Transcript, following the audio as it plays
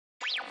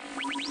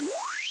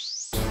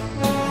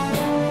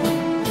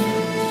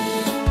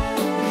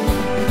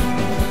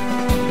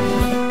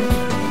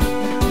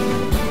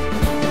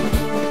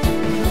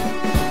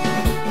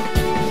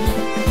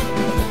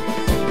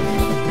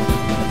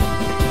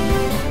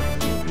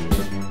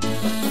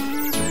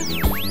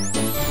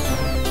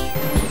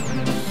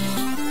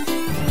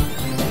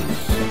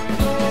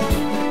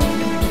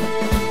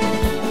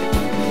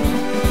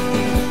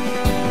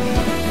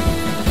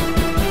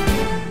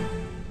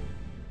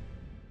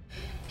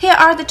Here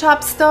are the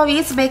top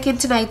stories making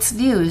tonight's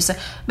news.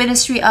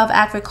 Ministry of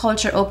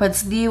Agriculture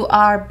opens new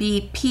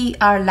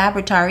RBPR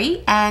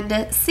laboratory and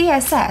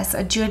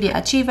CSS Junior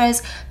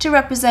Achievers to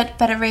represent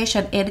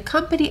Federation in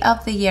Company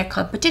of the Year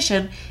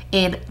competition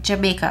in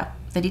Jamaica.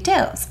 The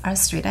details are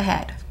straight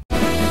ahead.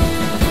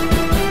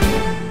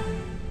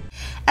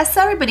 A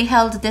ceremony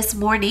held this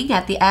morning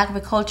at the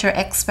Agriculture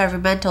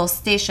Experimental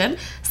Station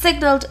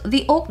signaled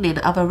the opening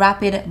of a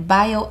rapid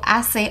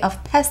bioassay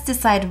of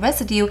pesticide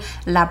residue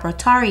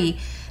laboratory.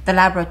 The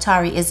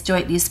laboratory is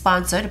jointly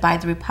sponsored by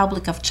the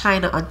Republic of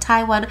China on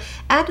Taiwan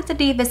and the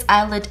Nevis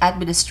Island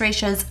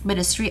Administration's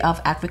Ministry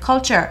of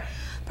Agriculture.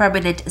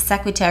 Permanent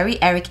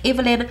Secretary Eric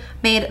Evelyn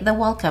made the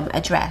welcome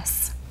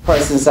address.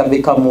 Persons have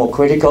become more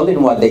critical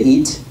in what they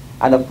eat,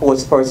 and of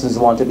course persons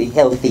want to be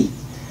healthy.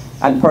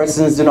 And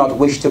persons do not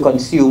wish to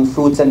consume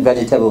fruits and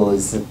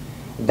vegetables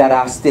that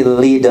are still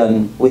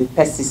laden with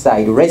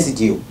pesticide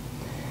residue.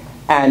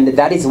 And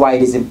that is why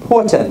it is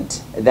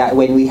important that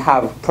when we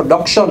have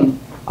production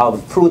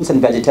of fruits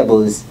and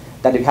vegetables,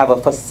 that we have a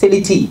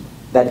facility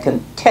that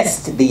can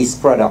test these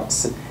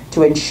products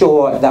to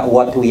ensure that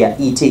what we are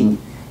eating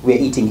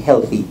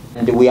healthy.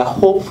 And we are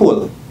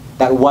hopeful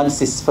that once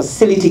this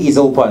facility is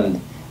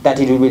opened, that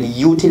it will be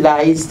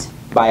utilized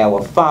by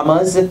our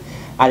farmers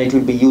and it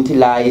will be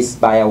utilized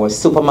by our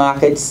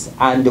supermarkets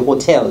and the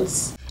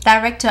hotels.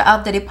 Director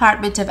of the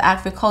Department of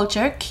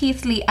Agriculture,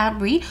 Keith Lee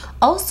Ambry,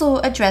 also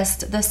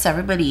addressed the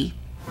ceremony.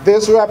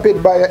 This rapid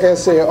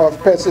bioassay of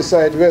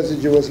pesticide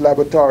residues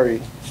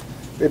laboratory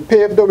will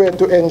pave the way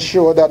to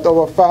ensure that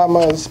our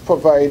farmers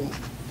provide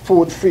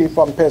food free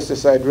from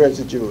pesticide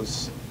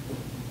residues.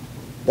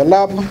 The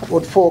lab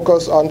would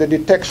focus on the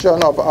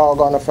detection of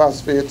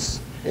organophosphates,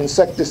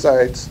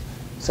 insecticides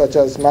such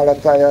as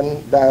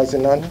malathion,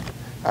 diazinon,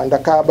 and the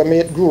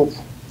carbamate group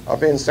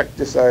of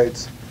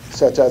insecticides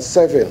such as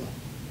sevin,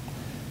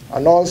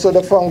 and also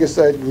the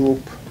fungicide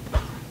group,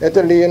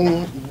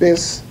 ethylene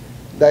bis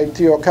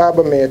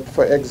dithiocarbamate,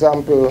 for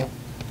example,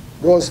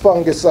 those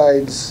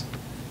fungicides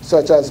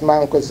such as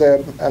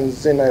mancozeb and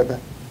zineb.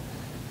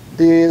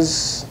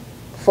 These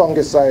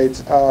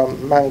fungicides are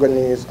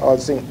manganese or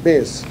zinc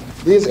based.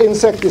 These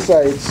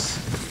insecticides,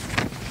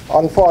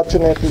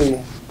 unfortunately,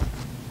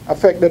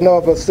 affect the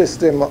nervous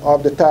system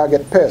of the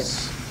target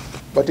pests,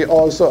 but it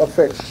also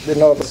affects the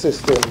nervous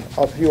system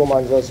of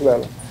humans as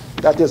well.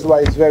 That is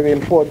why it's very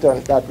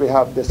important that we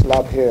have this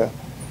lab here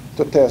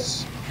to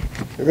test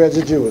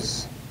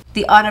residues.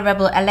 The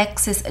Honorable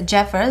Alexis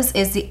Jeffers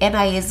is the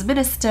NIA's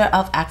Minister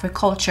of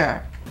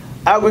Agriculture.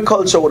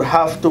 Agriculture would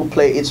have to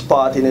play its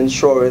part in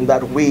ensuring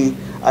that we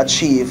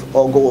achieve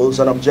our goals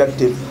and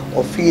objective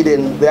of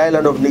feeding the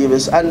island of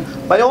Nevis. And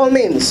by all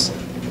means,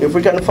 if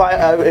we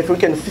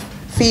can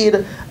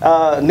feed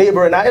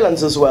neighboring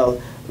islands as well,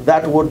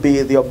 that would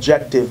be the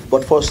objective.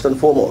 But first and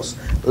foremost,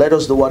 let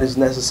us do what is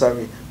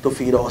necessary to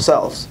feed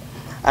ourselves.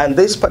 And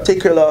this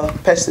particular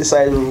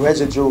pesticide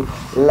residue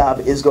lab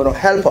is going to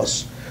help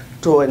us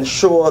to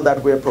ensure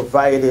that we're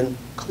providing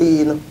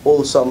clean,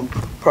 wholesome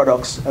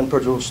products and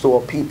produce to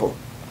our people.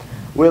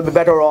 We'll be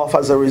better off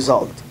as a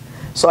result.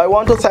 So I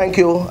want to thank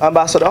you,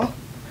 Ambassador,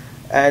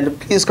 and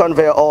please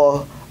convey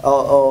our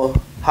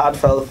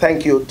heartfelt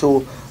thank you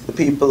to the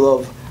people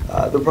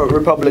of the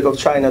Republic of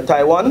China,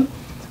 Taiwan.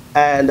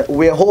 And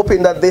we're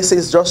hoping that this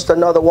is just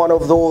another one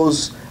of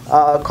those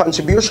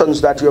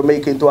contributions that you're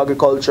making to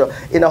agriculture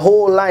in a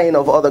whole line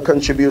of other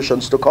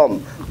contributions to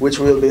come, which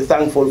we'll be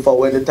thankful for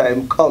when the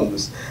time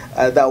comes.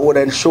 That would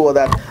ensure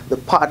that the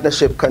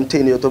partnership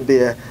continue to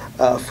bear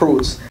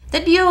fruits.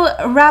 The new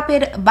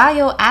Rapid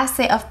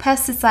Bioassay of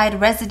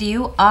Pesticide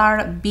Residue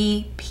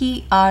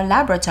RBPR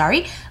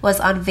laboratory was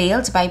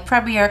unveiled by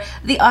Premier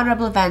the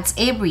Honorable Vance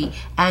Avery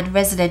and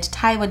resident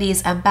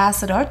Taiwanese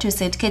Ambassador to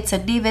St. Kitts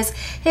and Nevis,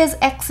 His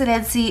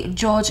Excellency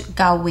George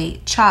Gawei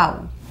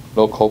Chow.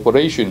 The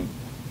cooperation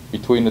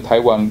between the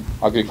Taiwan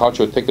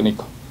Agricultural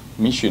Technical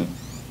Mission,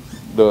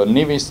 the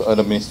Nevis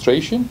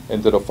administration,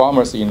 and the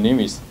farmers in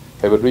Nevis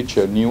have reached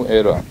a new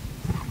era.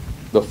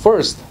 The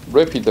first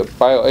rapid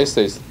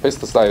bioassay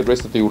pesticide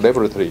residue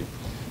laboratory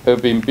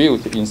have been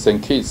built in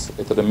St. Kitts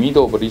at the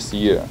middle of this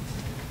year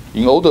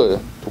in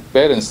order to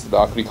balance the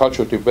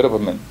agricultural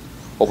development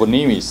of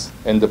Nevis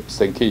and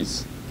St.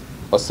 Kitts.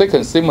 A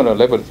second similar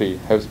laboratory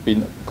has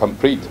been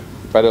completed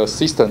by the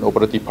assistant of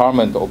the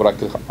Department of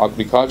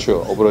Agriculture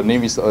of the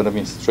Nevis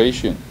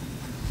administration.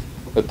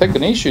 The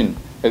technician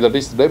at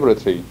this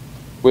laboratory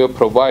will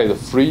provide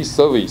free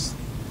service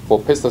for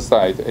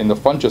pesticide and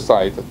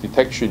fungicide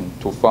detection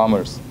to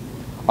farmers.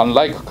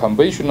 Unlike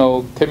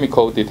conventional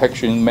chemical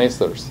detection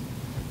methods,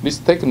 these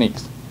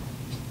techniques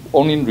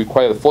only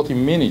require 40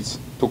 minutes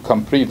to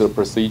complete the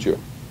procedure,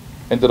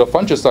 and the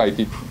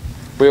fungicide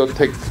will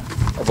take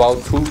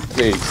about 2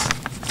 days.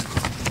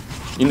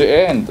 In the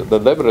end, the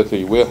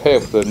laboratory will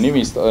help the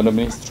Nevis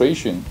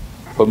administration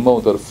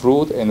promote the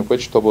Fruit and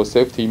Vegetable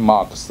Safety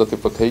Mark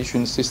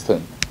certification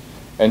system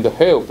and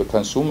help the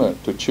consumer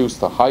to choose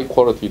the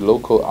high-quality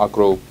local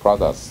agro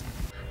products.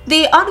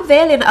 The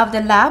unveiling of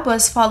the lab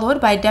was followed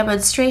by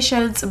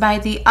demonstrations by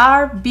the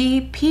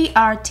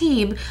RBPR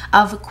team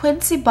of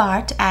Quincy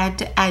Bart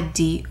and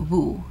Andy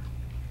Wu.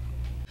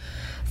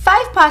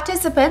 5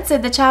 participants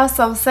in the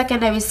Charlestown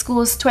Secondary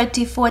School's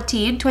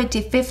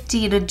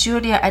 2014-2015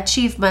 Junior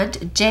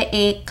Achievement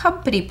JA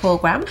Company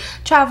program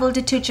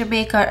traveled to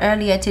Jamaica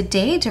earlier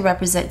today to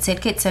represent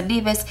St. Kitts and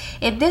Nevis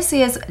in this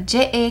year's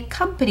JA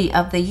Company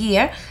of the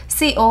Year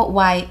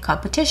COY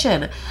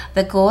competition.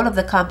 The goal of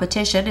the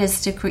competition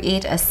is to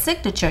create a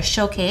signature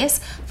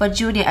showcase for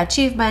junior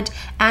achievement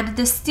and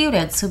the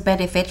students who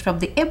benefit from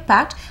the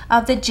impact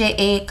of the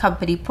JA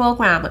Company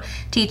program.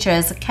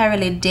 Teachers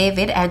Carolyn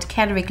David and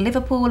Kenrick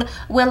Liverpool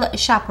will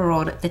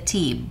chaperone the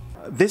team.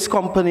 This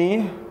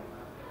company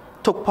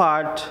took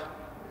part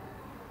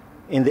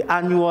in the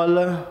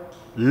annual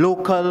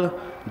local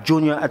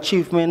Junior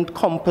Achievement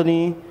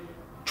Company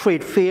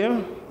trade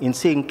fair in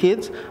St.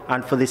 Kitts,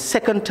 and for the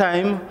second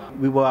time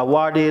we were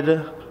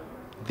awarded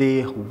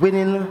the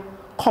winning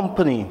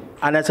company.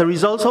 And as a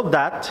result of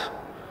that,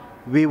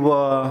 we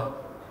were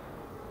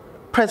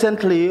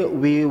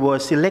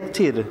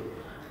selected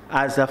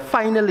as a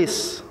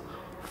finalist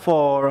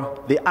for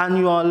the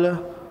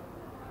annual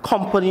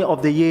Company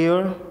of the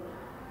Year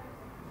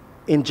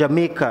in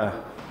Jamaica.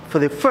 For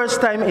the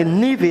first time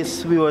in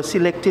Nevis, we were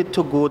selected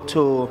to go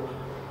to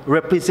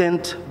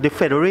represent the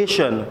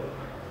Federation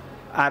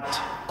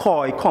at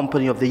COY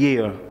Company of the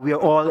Year. We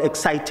are all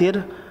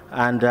excited,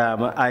 and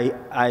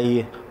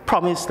I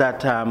promise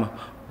that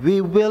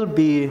we will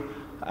be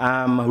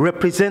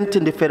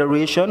representing the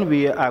Federation.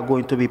 We are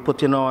going to be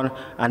putting on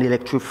an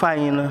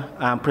electrifying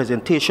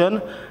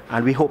presentation,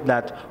 and we hope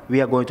that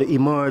we are going to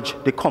emerge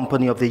the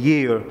Company of the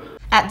Year.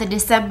 At the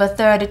December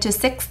 3rd to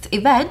 6th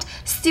event,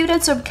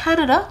 students from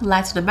Canada,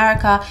 Latin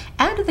America,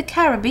 and the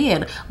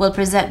Caribbean will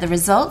present the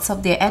results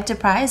of their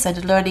enterprise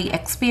and learning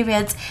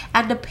experience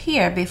and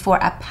appear before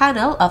a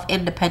panel of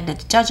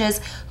independent judges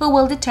who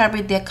will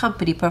determine their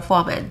company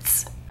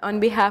performance.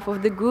 On behalf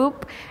of the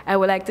group, I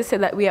would like to say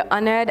that we are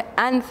honored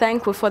and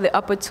thankful for the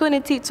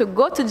opportunity to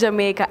go to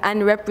Jamaica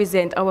and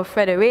represent our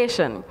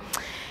federation.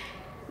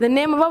 The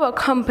name of our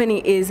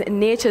company is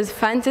Nature's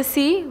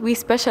Fantasy. We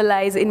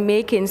specialize in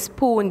making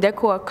spoon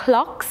decor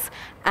clocks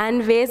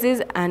and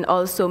vases and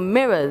also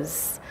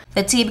mirrors.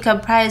 The team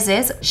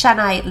comprises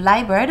Shania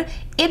Liburd,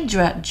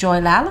 Indra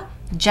Joylal,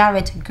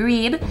 Jarrett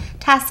Green,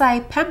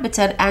 Tassai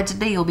Pemberton, and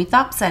Naomi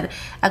Thompson.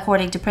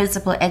 According to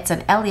Principal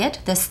Edson Elliott,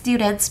 the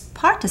students'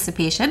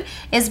 participation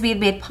is being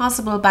made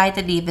possible by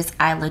the Nevis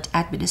Island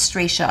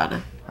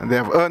administration. And they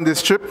have earned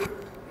this trip,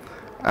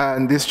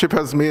 and this trip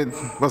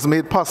was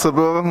made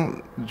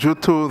possible due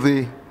to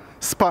the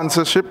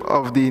sponsorship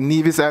of the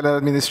Nevis Island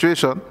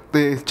administration.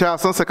 The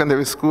Charlestown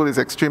Secondary School is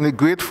extremely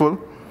grateful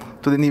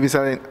to the Nevis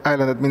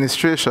Island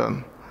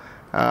administration.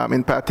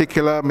 In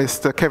particular,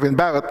 Mr. Kevin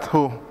Barrett,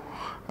 who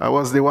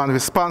was the one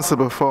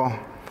responsible for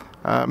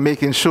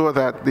making sure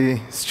that the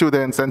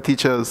students and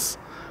teachers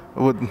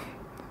would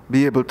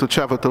be able to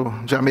travel to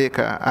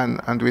Jamaica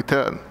and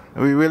return.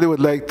 We really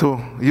would like to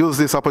use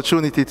this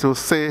opportunity to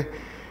say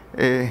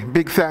a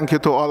big thank you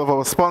to all of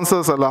our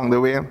sponsors along the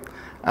way,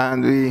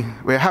 and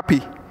we're happy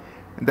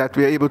that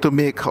we're able to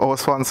make our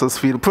sponsors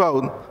feel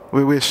proud.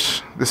 We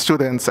wish the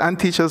students and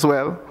teachers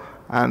well,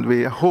 and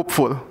we are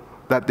hopeful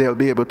that they'll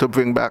be able to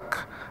bring back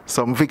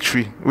some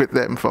victory with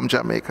them from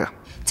Jamaica.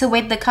 To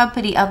win the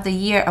Company of the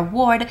Year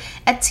award,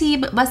 a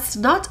team must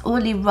not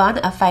only run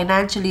a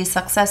financially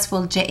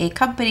successful JA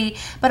company,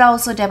 but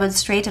also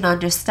demonstrate an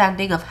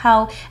understanding of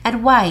how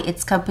and why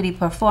its company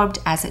performed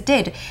as it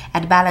did,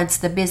 and balance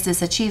the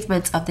business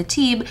achievements of the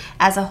team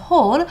as a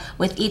whole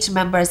with each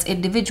member's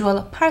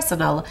individual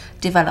personal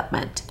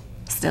development.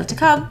 Still to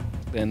come.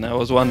 Then I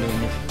was wondering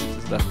if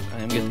it's that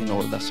I am getting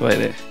old, that's why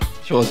they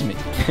chose me.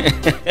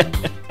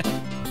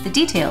 The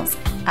details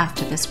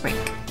after this break.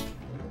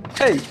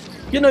 Hey,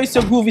 you know it's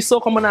your groovy so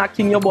come on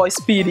king, your boy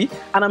Speedy,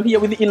 and I'm here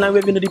with the Inland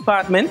Revenue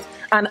Department,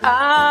 and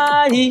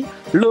I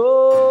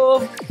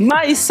love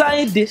my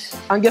side dish.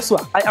 And guess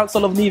what? I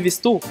also love Nevis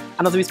too.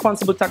 And as a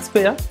responsible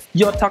taxpayer,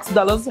 your tax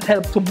dollars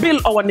help to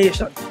build our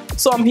nation.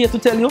 So I'm here to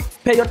tell you,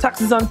 pay your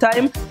taxes on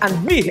time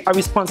and be a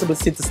responsible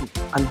citizen.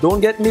 And don't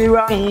get me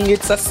wrong,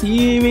 it's a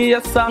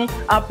serious song.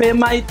 I pay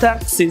my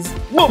taxes.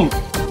 Boom!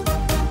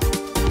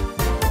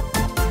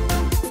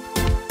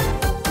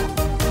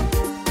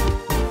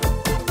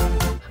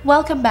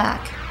 Welcome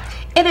back.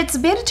 In its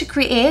bid to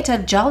create a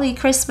jolly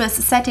Christmas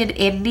setting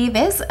in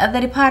Nevis, the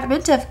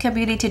Department of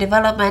Community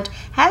Development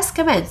has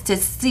commenced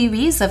its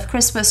series of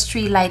Christmas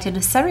tree lighting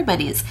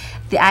ceremonies.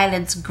 The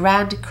island's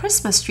grand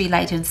Christmas tree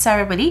lighting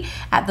ceremony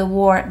at the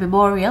War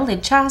Memorial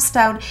in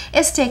Charlestown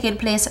is taking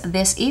place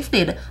this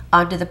evening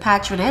under the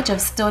patronage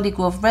of Stony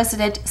Grove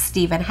resident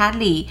Stephen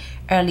Hanley.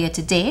 Earlier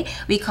today,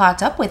 we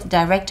caught up with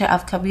Director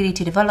of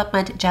Community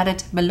Development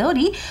Janet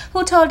Maloney,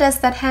 who told us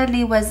that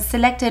Hanley was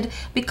selected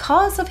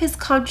because of his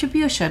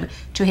contribution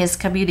to his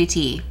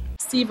community.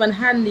 Stephen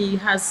Hanley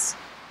has,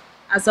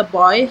 as a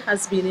boy,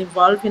 has been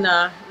involved in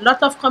a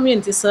lot of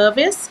community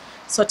service.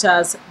 such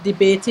as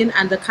debating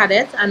and the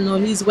cadet,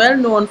 and he's well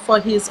known for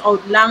his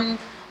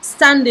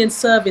long-standing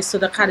service to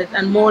the cadet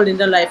and molding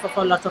the life of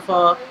a lot of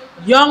our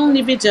young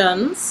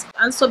Nivigians.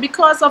 And so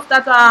because of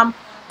that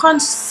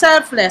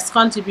selfless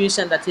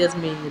contribution that he has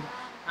made,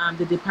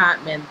 the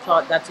department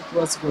thought that it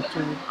was good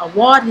to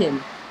award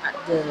him at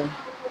the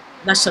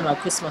National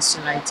Christmas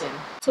Tree Lighting.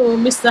 So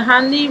Mr.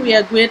 Hanley, we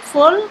are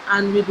grateful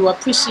and we do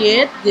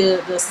appreciate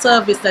the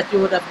service that you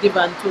would have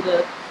given to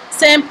the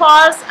St.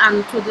 Paul's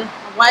and to the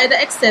wider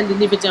extent the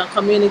Nivigian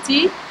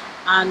community.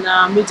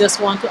 And we just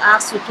want to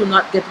ask you to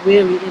not get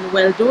weary in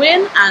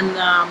well-doing,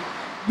 and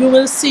you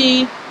will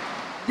see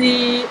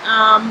the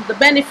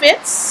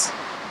benefits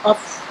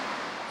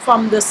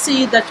from the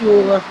seed that you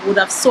would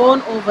have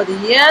sown over the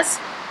years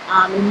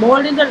in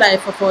molding the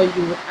life of our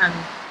youth and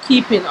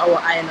keeping our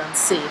island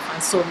safe.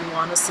 And so we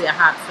want to say a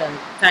heartfelt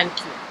thank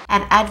you.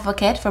 An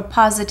advocate for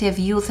positive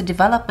youth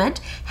development,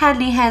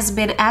 Hanley has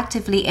been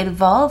actively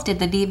involved in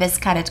the Nevis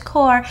Cadet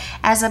Corps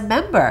as a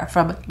member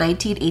from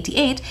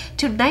 1988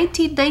 to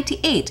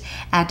 1998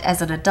 and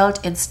as an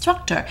adult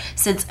instructor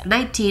since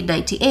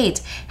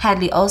 1998.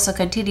 Hanley also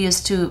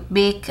continues to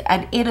make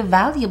an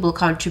invaluable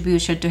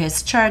contribution to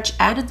his church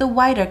and the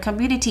wider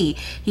community.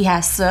 He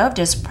has served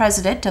as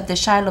president of the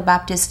Shiloh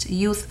Baptist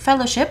Youth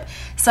Fellowship,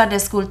 Sunday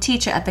school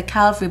teacher at the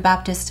Calvary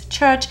Baptist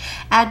Church,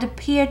 and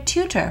peer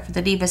tutor for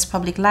the Nevis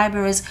Public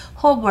Library's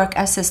Homework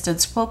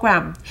Assistance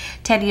Program.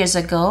 10 years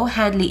ago,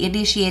 Hanley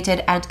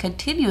initiated and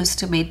continues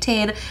to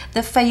maintain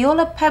the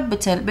Fayola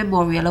Pemberton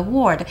Memorial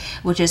Award,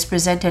 which is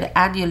presented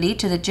annually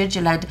to the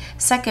Gingerland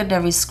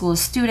Secondary School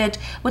student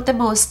with the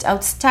most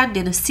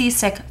outstanding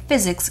CSEC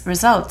physics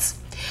results.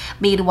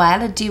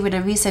 Meanwhile, during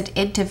a recent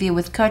interview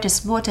with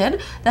Curtis Morton,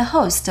 the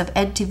host of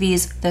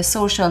NTV's The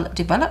Social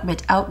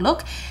Development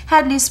Outlook,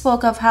 Hanley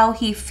spoke of how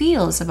he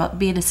feels about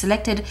being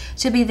selected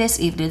to be this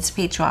evening's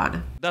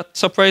patron. That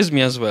surprised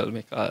me as well,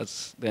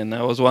 because then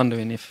I was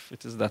wondering if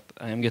it is that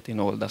I am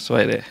getting old. That's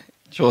why they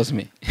chose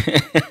me.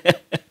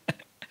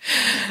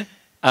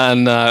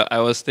 And I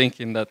was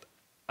thinking that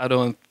I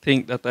don't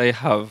think that I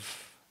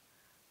have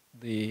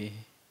the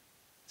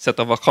set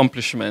of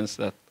accomplishments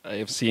that I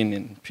have seen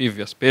in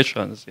previous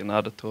patrons in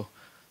order to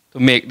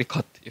make the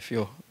cut, if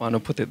you want to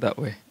put it that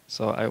way.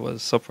 So I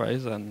was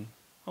surprised and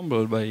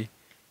humbled by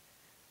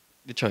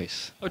the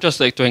choice. I would just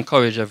like to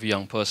encourage every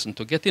young person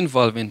to get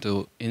involved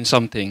in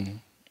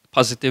something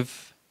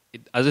positive.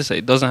 As I say,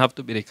 it doesn't have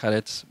to be the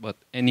cadets, but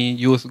any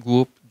youth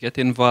group, get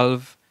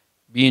involved,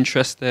 be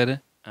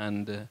interested,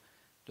 and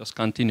just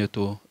continue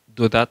to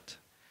do that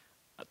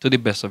to the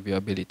best of your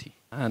ability.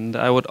 And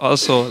I would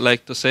also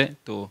like to say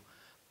to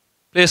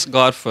place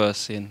God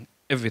first in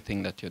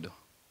everything that you do.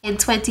 In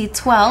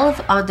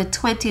 2012, on the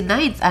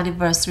 29th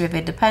anniversary of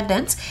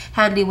independence,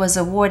 Hanley was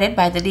awarded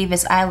by the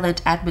Nevis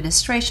Island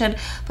Administration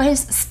for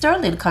his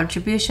sterling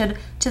contribution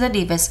to the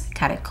Nevis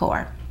Cadet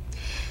Corps.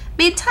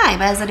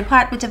 Meantime, as the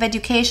Department of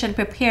Education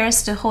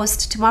prepares to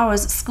host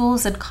tomorrow's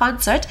Schools in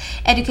Concert,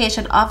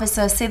 Education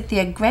Officer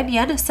Cynthia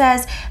Grenion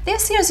says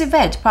this year's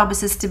event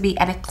promises to be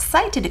an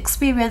exciting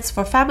experience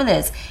for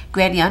families.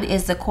 Grenion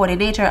is the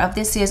coordinator of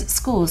this year's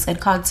Schools in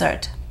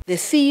Concert. The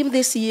theme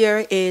this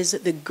year is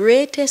the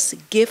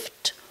greatest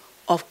gift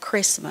of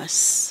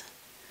Christmas.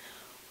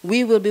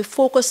 We will be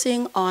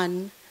focusing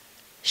on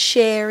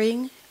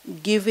sharing,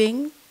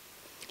 giving,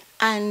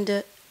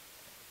 and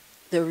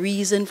the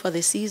reason for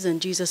the season,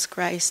 Jesus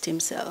Christ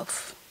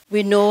himself.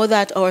 We know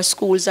that our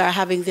schools are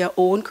having their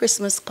own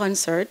Christmas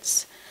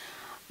concerts,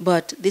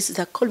 but this is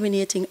a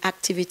culminating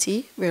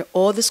activity where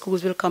all the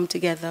schools will come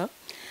together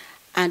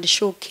and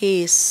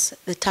showcase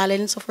the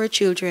talents of our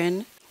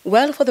children.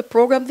 Well, for the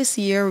program this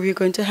year, we're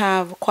going to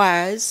have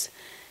choirs,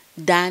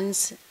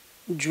 dance,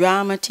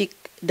 dramatic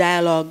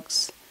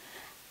dialogues,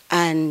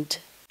 and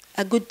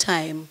a good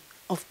time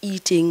of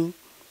eating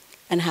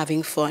and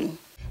having fun.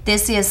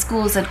 This year's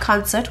Schools in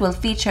Concert will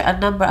feature a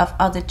number of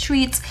other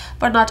treats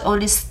for not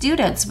only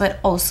students but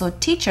also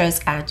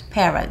teachers and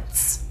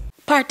parents.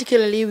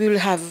 Particularly, we will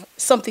have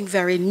something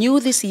very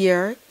new this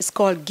year. It's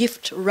called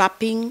Gift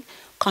Wrapping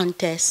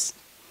Contest,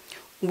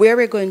 where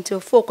we're going to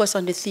focus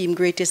on the theme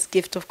Greatest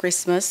Gift of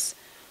Christmas.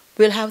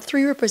 We'll have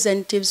 3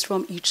 representatives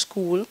from each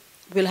school.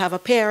 We'll have a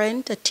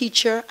parent, a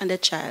teacher, and a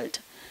child.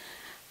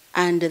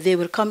 And they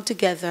will come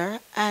together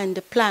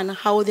and plan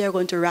how they're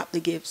going to wrap the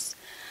gifts.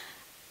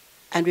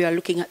 And we are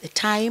looking at the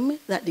time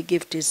that the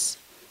gift is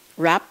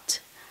wrapped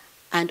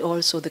and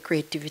also the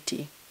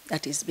creativity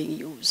that is being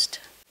used.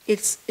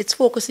 It's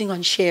focusing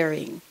on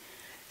sharing.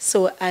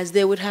 So as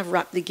they would have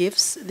wrapped the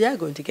gifts, they are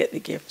going to get the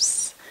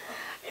gifts.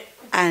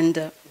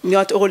 And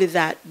not only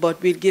that,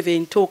 but we're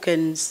giving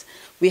tokens.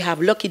 We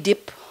have Lucky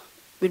Dip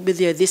will be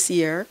there this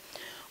year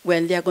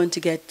when they're going to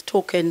get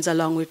tokens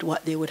along with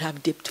what they would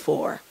have dipped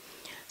for.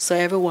 So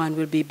everyone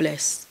will be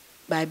blessed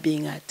by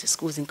being at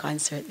Schools in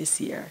Concert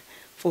this year,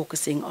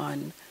 focusing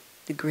on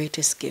the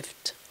greatest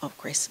gift of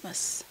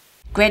Christmas.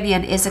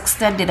 Grenion is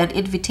extending an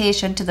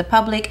invitation to the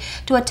public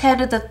to attend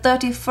the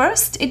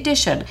 31st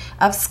edition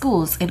of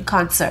Schools in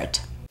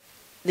Concert.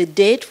 The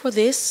date for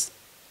this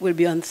will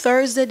be on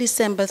Thursday,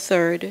 December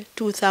 3rd,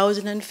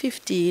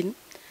 2015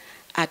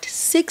 at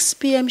 6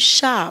 p.m.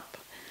 sharp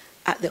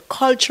at the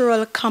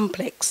Cultural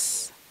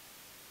Complex.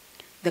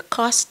 The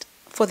cost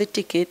for the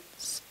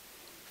tickets,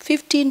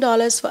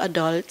 $15 for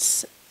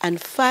adults and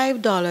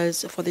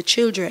 $5 for the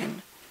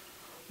children.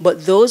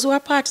 But those who are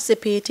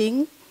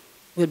participating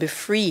will be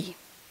free.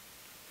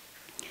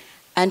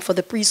 And for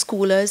the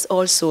preschoolers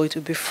also it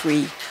will be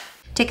free.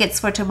 Tickets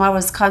for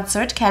tomorrow's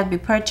concert can be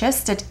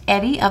purchased at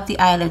any of the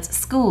island's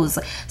schools.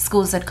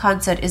 Schools and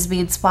Concert is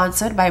being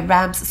sponsored by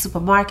Rams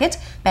Supermarket,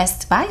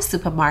 Best Buy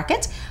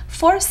Supermarket,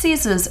 Four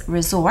Seasons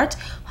Resort,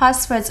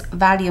 Hosford's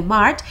Value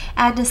Mart,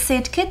 and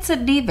St. Kitts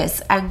and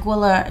Nevis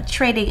Angular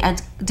Training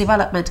and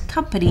Development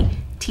Company,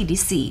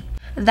 TDC.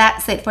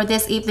 That's it for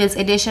this evening's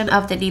edition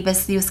of the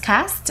Nevis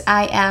Newscast.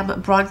 I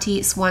am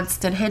Bronte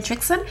Swanston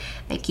Hendrickson.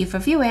 Thank you for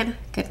viewing.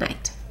 Good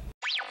night.